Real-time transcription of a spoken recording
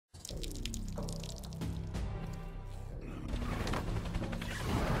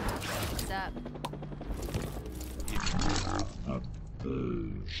up.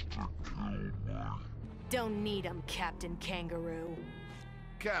 Don't need 'em, Captain Kangaroo.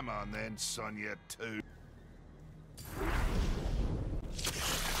 Come on then, Sonya 2.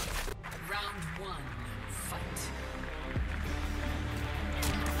 Round 1, fight.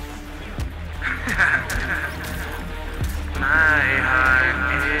 My heart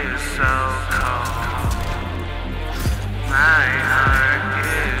is so cold. My heart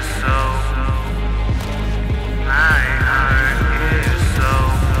is so cold. My heart is so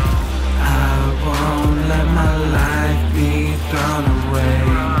cold. I won't let my life be thrown away.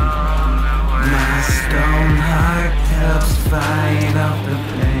 My stone heart helps fight off the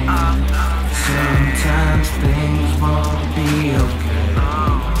pain. Sometimes things won't be okay,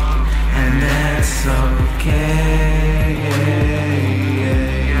 and that's okay.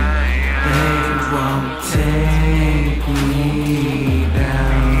 They won't take me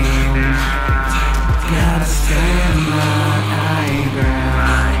down. Gotta stand my high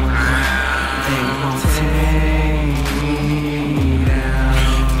ground. They won't take me down.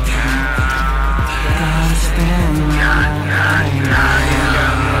 Gotta stand my high ground.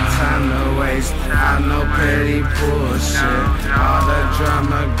 Got no time to waste. I'm no petty bullshit. All the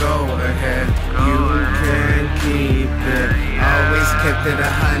drama, go ahead. You can keep it. Always kept it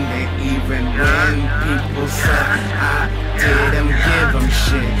 100, even when people said I didn't give them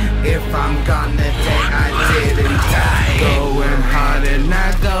shit. If I'm gone today, I didn't die. Going hard and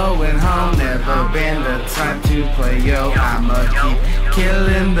not going home. Never been the type to play, yo. I'ma keep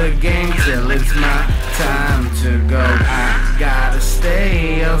killing the game till it's my time to go. I gotta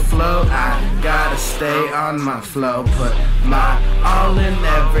stay afloat. I gotta stay on my flow. Put my all in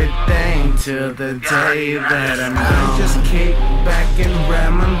everything till the day that I'm gone. Just kick back and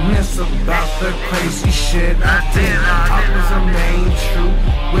reminisce about the crazy shit I did. I was remain true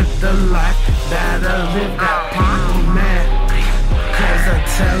with the life that I lived. Got people mad, cause I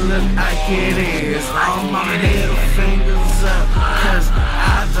tell it like it is. All my middle fingers up, cause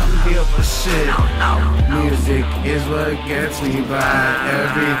I don't give a shit. Music is what gets me by.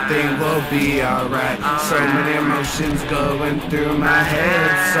 Everything will be alright. So many emotions going through my head,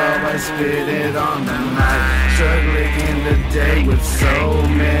 so I spit it on the night. Struggling in the day with so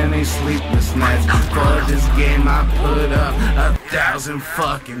many sleepless nights. For this game I put up 1,000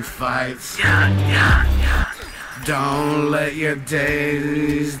 fucking fights. Don't let your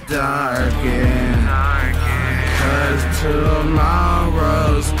days darken, cause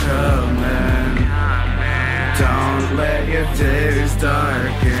tomorrow's coming. Don't let your days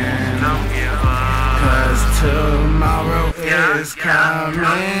darken, cause tomorrow is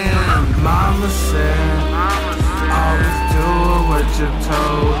coming. Mama said, always do what you're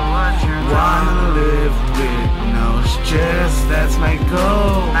told. Wanna live with no stress, that's my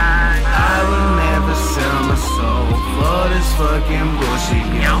goal. I will never sell my soul for this fucking bullshit,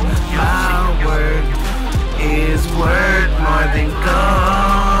 yo. My word is worth more than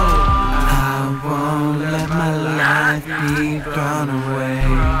gold. I won't let my life be thrown away.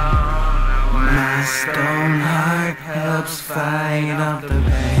 My stone heart helps fight off the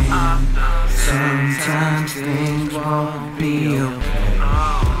pain. Sometimes things won't be okay,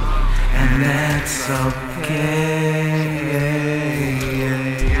 and that's okay.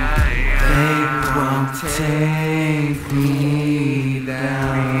 They won't take me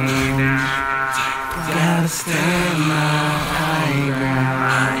down. Gotta stand my high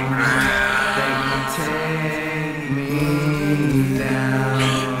ground. They won't take me down.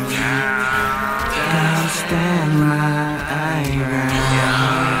 Gotta stand my high ground.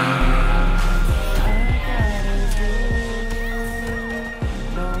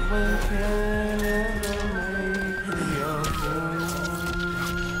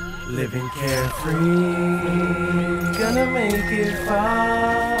 Living carefree, gonna make it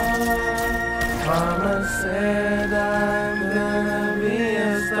far. Mama said I'm gonna be a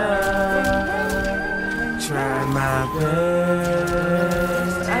star. Try my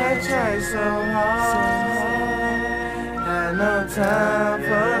best, I try so hard. Got no time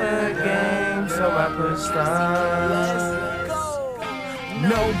for the game, so I put stars.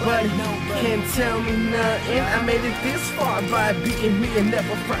 Nobody can tell me nothing. I made it this far by beating me and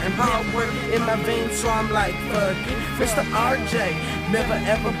never fronting. Hard work in my veins, so I'm like, fuck it. Mr. RJay, never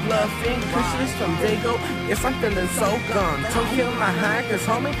ever bluffing. Christmas from Dago, yes, I'm feeling so gone. Don't kill my high, cause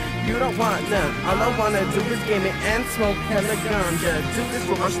homie, you don't want none. All I wanna do is get it and smoke hella ganja. Do this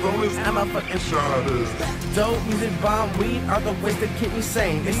for my stories, I'm a fucking shot. Dope, music, bomb, weed are the ways that keep me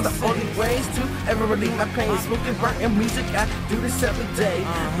sane. It's the only ways to ever relieve my pain. Smoking rock and music, I do this every day. say.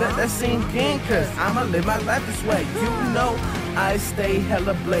 Let that sink in, cause I'ma live my life this way. You know I stay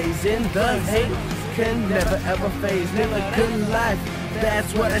hella blazing. The hate can never ever phase. Live a good life,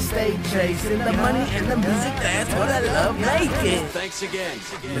 that's what I stay chasing. The money and the music, that's what I love making. Thanks again.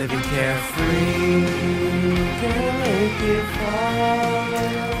 Living carefree, can't make it far.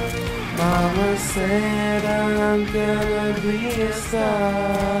 Mama said I'm gonna be a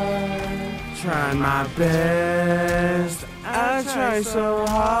star. Trying my best, I try so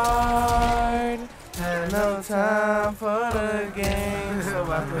hard. Had no time for the game, so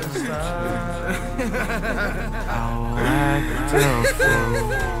I could start. I'll act a fool.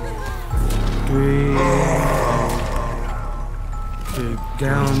 3, kick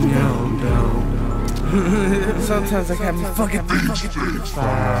down your door. Sometimes I got me fucking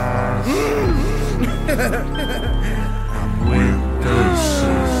 5. I'm with the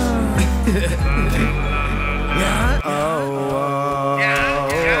shit.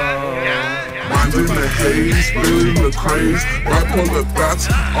 In the haze, feeling the craze, bipolar thoughts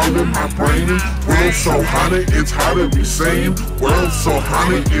all in my brain. World so hot, it's hard to be sane. World so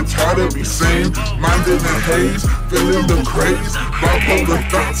hot, it's hard to be sane. Mind in the haze, feeling the craze, bipolar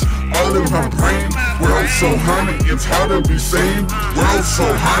thoughts all in my brain. World so hot, it's hard to be sane. World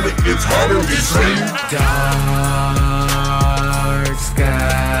so hot, it's hard to be sane. Dark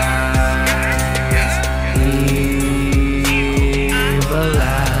skies, evil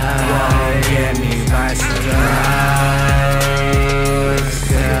eyes, won't get me by surprise.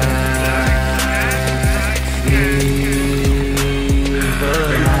 Skies, evil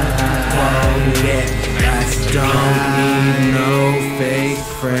eyes, won't get me by surprise. Don't need no fake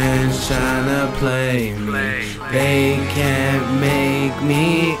friends tryna play me. They can't make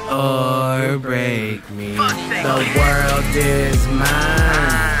me or break me. The world is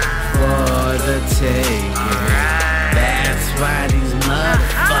mine for the taking. That's why these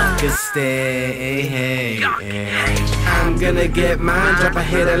motherfuckers stay hating. I'm gonna get mine, drop a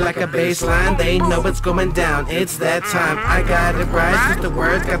hitter like a baseline. They know what's going down, it's that time. I got it right, cause the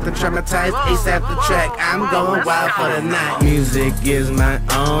words got them traumatized. ASAP the track, I'm going wild for the night. Music is my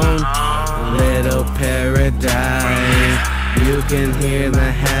own little paradise. You can hear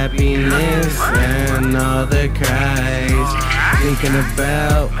the happiness and all the cries. Thinking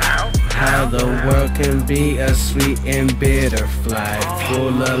about how the world can be a sweet and bitter flight,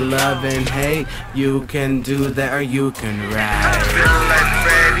 full of love and hate. You can do that or you can ride. Feeling like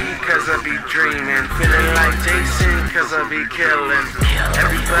Freddy cause I be dreaming. Feeling like Jason cause I be killing.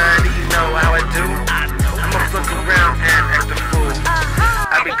 Everybody know how I do. I'ma look around and act a fool.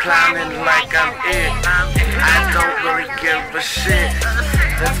 I be clowning like I'm it. I don't really give a shit.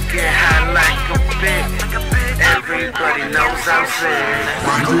 Let's get high like a bit. Everybody knows I'm sick.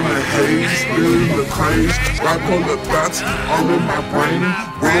 Mind in the haze, feeling the craze, bipolar thoughts all in my brain.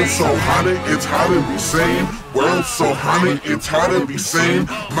 World so hot, it's hard to be sane. World so hot, it's hard to be sane.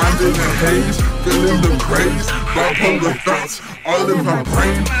 Mind in the haze, feeling the craze, bipolar thoughts all in my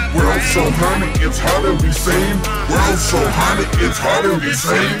brain. World so hot, it's hard to be sane. World so hot, it's hard to be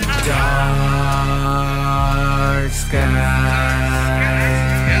sane. Dark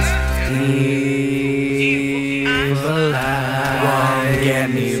skies, evil eyes, won't get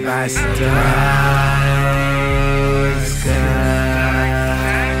me by surprise. Skies,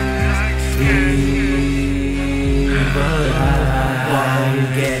 evil eyes,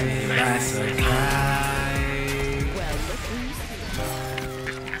 won't get me by surprise.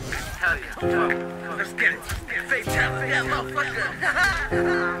 Hell yeah, let's get it. Fatality, yeah, motherfucker.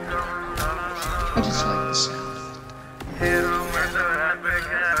 I just like the sound.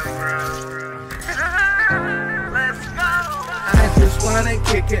 I just wanna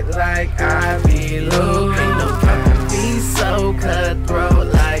kick it like I be Luke. Ain't no time to be so cutthroat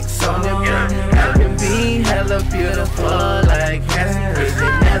like Sonya Blue. I can be hella beautiful like Cassie Cage.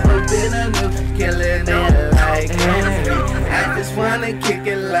 Ain't never been a new killing it like Henry. I just wanna kick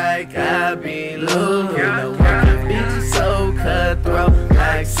it like I be Luke. Ain't no time to be so cutthroat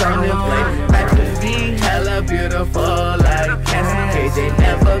like Sonya Blue. I can be hella beautiful like Cassie Cage. Ain't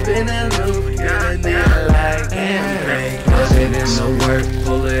never been a new killing it like Henry. Putting in the work,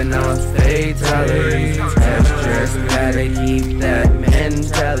 pulling off fatalities. That's just gotta keep that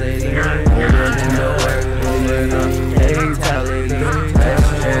mentality. Pulling in the work, pulling off fatalities. That's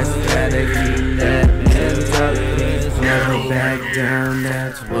just gotta keep that mentality. Never back down,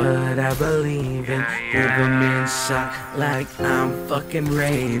 that's what I believe in. Give them in shot like I'm fucking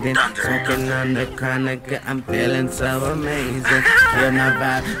raving. Smoking on the chronic, I'm feeling so amazing. Feel my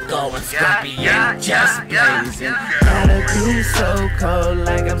vibe going scorpion, just blazing. Gotta be so cold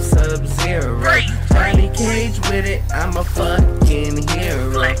like I'm Sub-Zero. Cassie Cage with it, I'm a fucking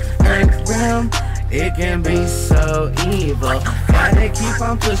hero. Earthbound, it can be so evil. Gotta keep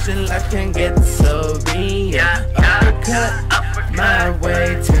on pushing, life can get so real. Uppercut my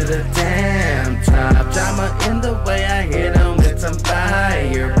way to the damn top. Drama in the way I hit them with some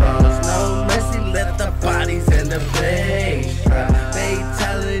fireballs. No mercy, let the bodies in the place drop.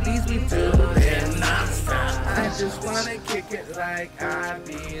 Fatalities we do it non-stop. I just wanna kick it like I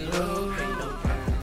be Luke.